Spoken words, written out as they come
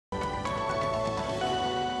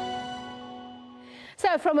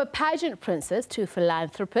So, from a pageant princess to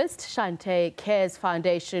philanthropist, Chanté Cares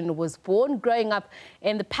Foundation was born. Growing up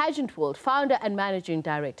in the pageant world, founder and managing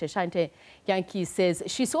director Chante Jantjies says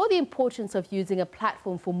she saw the importance of using a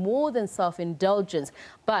platform for more than self-indulgence,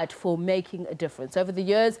 but for making a difference. Over the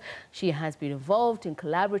years, she has been involved in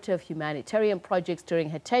collaborative humanitarian projects during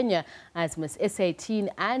her tenure as Miss SA Teen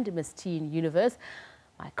and Miss Teen Universe.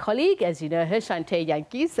 My colleague, as you know her, Chante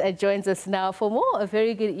Jantjies, joins us now for more. A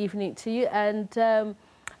very good evening to you, and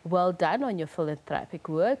well done on your philanthropic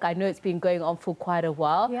work. I know it's been going on for quite a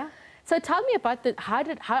while. Yeah. So tell me about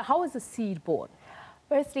how was the seed born?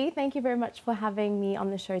 Firstly, thank you very much for having me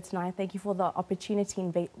on the show tonight. Thank you for the opportunity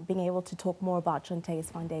and being able to talk more about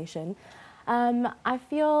Chanté's Foundation. I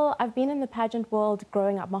feel I've been in the pageant world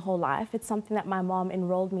growing up my whole life. It's something that my mom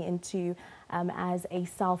enrolled me into as a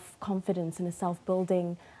self-confidence and a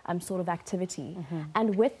self-building sort of activity.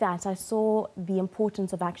 And with that, I saw the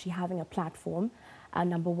importance of actually having a platform,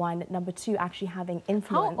 number one. Number two, actually having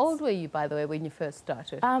influence. How old were you, by the way, when you first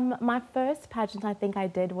started? My first pageant I think I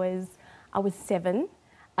did I was 7.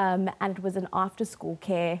 And it was an after-school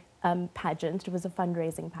care pageant. It was a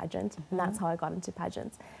fundraising pageant, and that's how I got into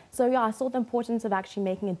pageants. So yeah, I saw the importance of actually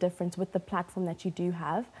making a difference with the platform that you do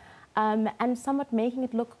have, and somewhat making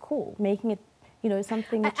it look cool, making it, you know,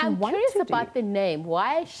 something that you want to do. I'm curious about the name.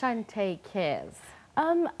 Why Chanté Cares?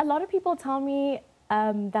 A lot of people tell me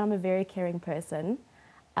that I'm a very caring person,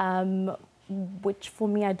 which for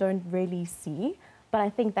me I don't really see. But I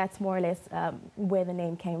think that's more or less where the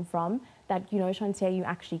name came from. That, you know, Chanté, you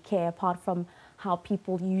actually care, apart from how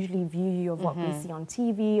people usually view you of what we see on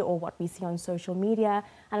TV or what we see on social media.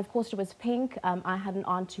 And of course it was pink. I had an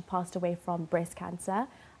aunt who passed away from breast cancer.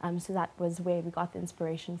 So that was where we got the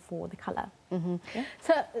inspiration for the color. Yeah.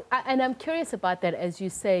 So, and I'm curious about that, as you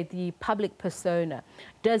say, the public persona.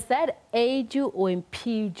 Does that aid you or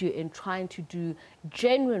impede you in trying to do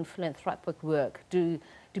genuine philanthropic work? Do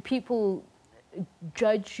people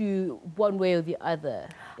judge you one way or the other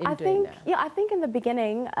in doing that? Yeah, I think in the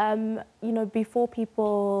beginning, you know, before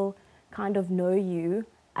people kind of know you,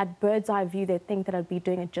 at bird's eye view, they think that I'd be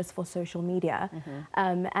doing it just for social media.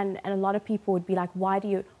 And a lot of people would be like, why do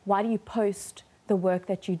you post the work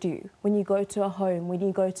that you do? When you go to a home, when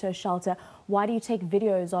you go to a shelter, why do you take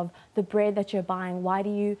videos of the bread that you're buying? Why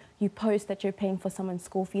do you post that you're paying for someone's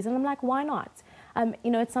school fees? And I'm like, why not?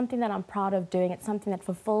 You know, it's something that I'm proud of doing. It's something that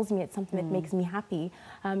fulfills me. It's something that makes me happy.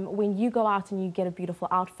 When you go out and you get a beautiful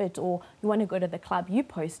outfit, or you want to go to the club, you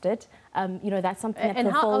post it. You know, that's something that fulfills you.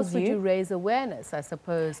 And how else would you raise awareness, I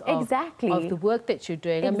suppose, of the work that you're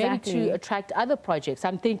doing, and maybe to attract other projects?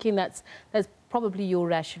 I'm thinking that's probably your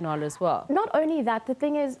rationale as well. Not only that, the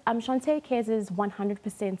thing is, Chanté Cares is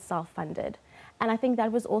 100% self-funded. And I think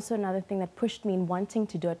that was also another thing that pushed me in wanting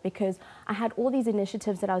to do it, because I had all these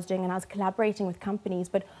initiatives that I was doing and I was collaborating with companies,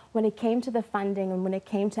 but when it came to the funding and when it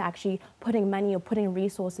came to actually putting money or putting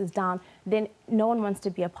resources down, then no one wants to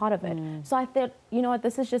be a part of it. So I thought, you know what,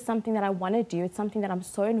 this is just something that I want to do. It's something that I'm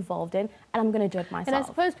so involved in, and I'm going to do it myself. And I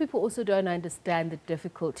suppose people also don't understand the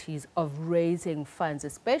difficulties of raising funds,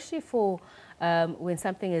 especially for when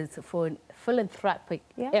something is for a philanthropic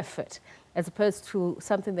effort, as opposed to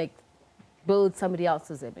something that build somebody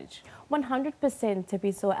else's image. 100%, to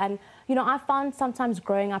be so. And you know, I found sometimes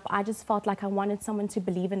growing up, I just felt like I wanted someone to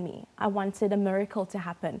believe in me. I wanted a miracle to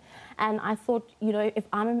happen. And I thought, you know, if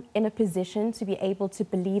I'm in a position to be able to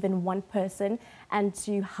believe in one person and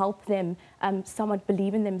to help them somewhat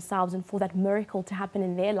believe in themselves and for that miracle to happen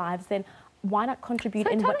in their lives, then why not contribute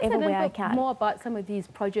in whatever way I can? More about some of these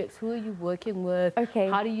projects. Who are you working with? Okay.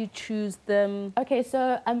 How do you choose them? Okay,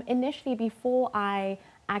 so initially, before I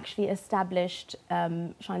actually established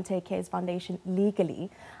Chanté Cares Foundation legally,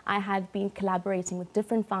 I had been collaborating with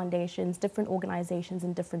different foundations, different organizations,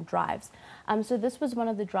 and different drives. So this was one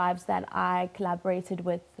of the drives that I collaborated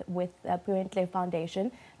with Pageant Foundation.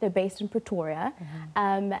 They're based in Pretoria.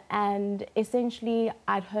 And essentially,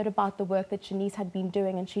 I'd heard about the work that Shanice had been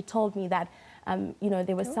doing, and she told me that you know,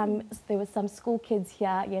 there were some school kids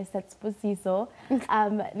here. Yes, that's Busiso.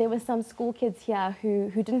 There were some school kids here who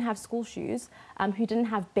didn't have school shoes, who didn't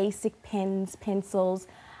have basic pens, pencils.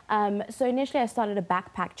 So initially I started a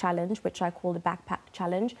backpack challenge, which I called a backpack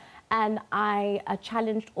challenge. And I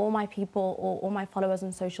challenged all my people or all my followers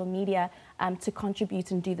on social media to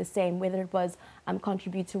contribute and do the same, whether it was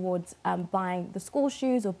contribute towards buying the school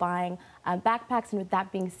shoes or buying backpacks. And with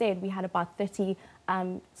that being said, we had about 30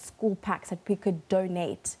 school packs that we could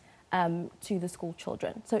donate to the school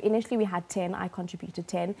children. So initially we had 10, I contributed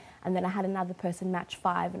 10, and then I had another person match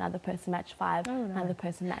 5, another person match 5, another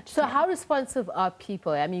person match 10. So how responsive are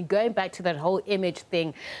people? I mean, going back to that whole image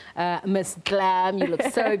thing, Miss Glam, you look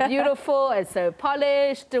so beautiful and so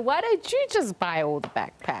polished. Why don't you just buy all the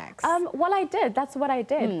backpacks? Well, I did. That's what I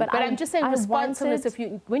did. But I'm just saying responsiveness.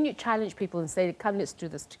 When you challenge people and say, come, let's do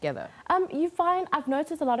this together. You find, I've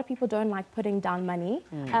noticed a lot of people don't like putting down money.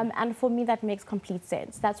 And for me, that makes complete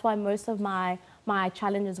sense. That's why most of my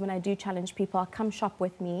challenges, when I do challenge people, are come shop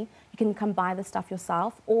with me. You can come buy the stuff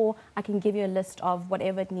yourself, or I can give you a list of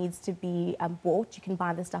whatever it needs to be bought. You can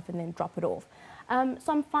buy the stuff and then drop it off.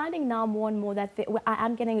 So I'm finding now more and more that I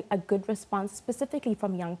am getting a good response, specifically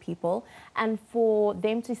from young people, and for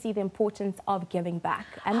them to see the importance of giving back.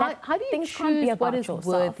 And how do you choose what is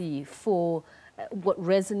worthy for what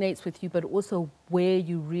resonates with you, but also where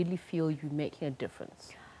you really feel you're making a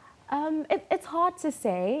difference? It's hard to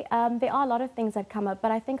say. There are a lot of things that come up,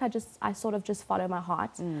 but I think I sort of just follow my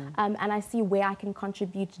heart, and I see where I can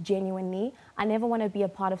contribute genuinely. I never want to be a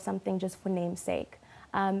part of something just for namesake.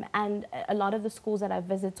 And a lot of the schools that I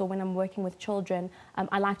visit, or when I'm working with children,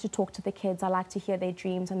 I like to talk to the kids. I like to hear their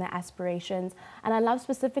dreams and their aspirations. And I love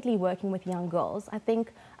specifically working with young girls. I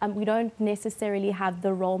think we don't necessarily have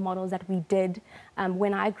the role models that we did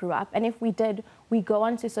when I grew up. And if we did, we go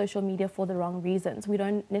onto social media for the wrong reasons. We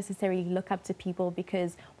don't necessarily look up to people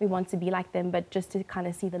because we want to be like them, but just to kind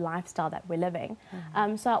of see the lifestyle that we're living.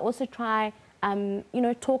 So I also try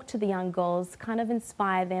talk to the young girls, kind of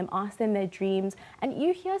inspire them, ask them their dreams. And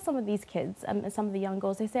you hear some of these kids, some of the young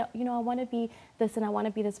girls, they say, I want to be this and I want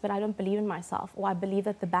to be this, but I don't believe in myself, or I believe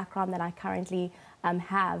that the background that I currently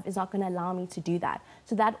have is not going to allow me to do that.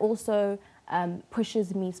 So that also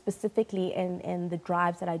pushes me specifically in the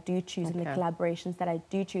drives that I do choose, and the collaborations that I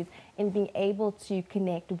do choose, in being able to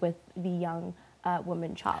connect with the young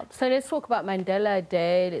woman child. So let's talk about Mandela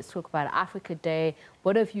Day, let's talk about Africa Day.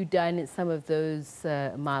 What have you done in some of those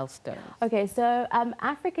milestones? Okay, so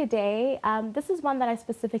Africa Day, this is one that I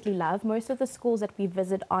specifically love. Most of the schools that we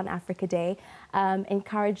visit on Africa Day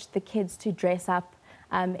encourage the kids to dress up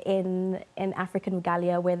in African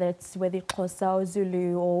regalia, whether you're Xhosa or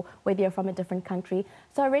Zulu, or whether you're from a different country.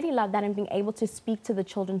 So I really love that, and being able to speak to the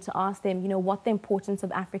children, to ask them, what the importance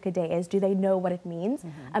of Africa Day is. Do they know what it means?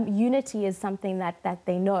 Unity is something that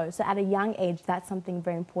they know. So at a young age, that's something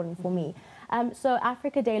very important for me. So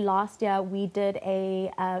Africa Day last year, we did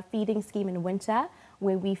a feeding scheme in winter,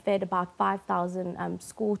 where we fed about 5,000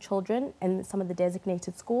 school children in some of the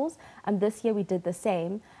designated schools. This year we did the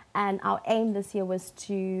same. And our aim this year was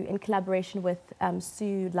to, in collaboration with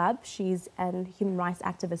Sue Lubb, she's a human rights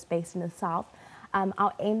activist based in the South.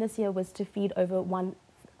 Our aim this year was to feed over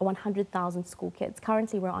 100,000 school kids.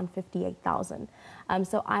 Currently we're on 58,000.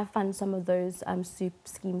 So I fund some of those soup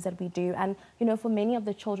schemes that we do. And for many of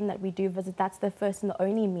the children that we do visit, that's the first and the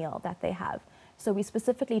only meal that they have. So we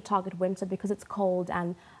specifically target winter because it's cold,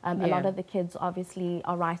 and a lot of the kids obviously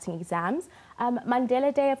are writing exams.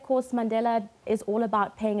 Mandela Day, of course, Mandela is all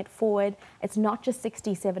about paying it forward. It's not just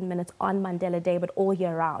 67 minutes on Mandela Day, but all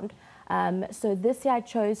year round. So this year I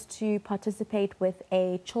chose to participate with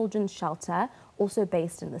a children's shelter, also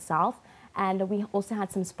based in the South. And we also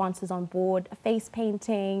had some sponsors on board, face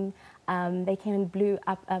painting. They came and blew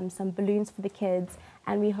up some balloons for the kids,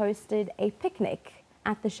 and we hosted a picnic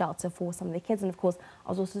at the shelter for some of the kids. And of course, I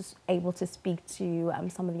was also able to speak to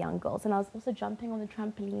some of the young girls. And I was also jumping on the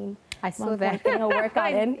trampoline. I saw that. Getting a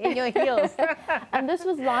workout in your heels. And this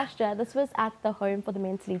was last year. This was at the Home for the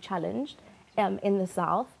Mentally Challenged in the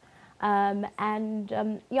South.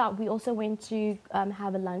 We also went to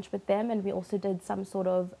have a lunch with them, and we also did some sort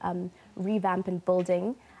of revamp and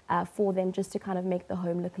building for them, just to kind of make the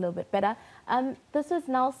home look a little bit better. This is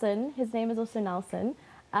Nelson. His name is also Nelson.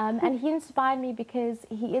 And he inspired me because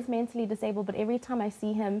he is mentally disabled, but every time I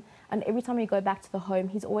see him and every time we go back to the home,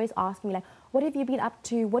 he's always asking me, like, what have you been up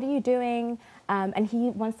to? What are you doing? And he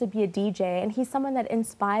wants to be a DJ, and he's someone that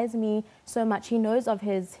inspires me so much. He knows of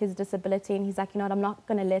his disability, and he's like, I'm not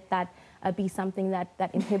going to let that be something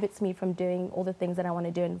that inhibits me from doing all the things that I want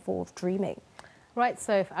to do and for dreaming. Right,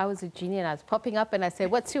 so if I was a genie and I was popping up and I say,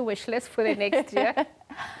 what's your wish list for the next year?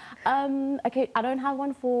 Okay, I don't have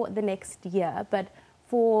one for the next year, but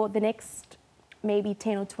for the next maybe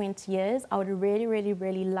 10 or 20 years, I would really, really,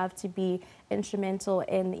 really love to be instrumental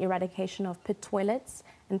in the eradication of pit toilets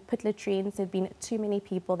and pit latrines. There have been too many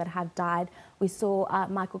people that have died. We saw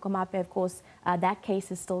Michael Komape, of course, that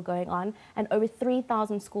case is still going on. And over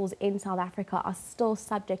 3,000 schools in South Africa are still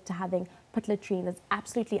subject to having pit latrines. That's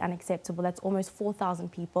absolutely unacceptable. That's almost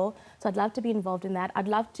 4,000 people. So I'd love to be involved in that. I'd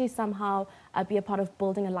love to somehow be a part of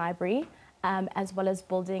building a library as well as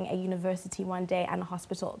building a university one day and a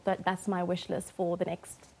hospital. That's my wish list for the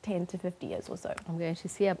next 10 to 50 years or so. I'm going to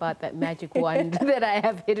see about that magic wand that I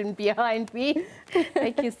have hidden behind me.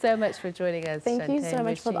 Thank you so much for joining us, Thank Chanté. you so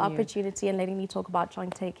much for the opportunity and letting me talk about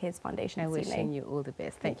Chanté Cares Foundation and this evening. wishing you all the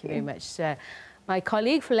best. Thank you very much. My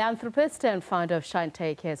colleague, philanthropist and founder of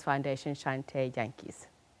Chante Cares Foundation, Chante Jantjies.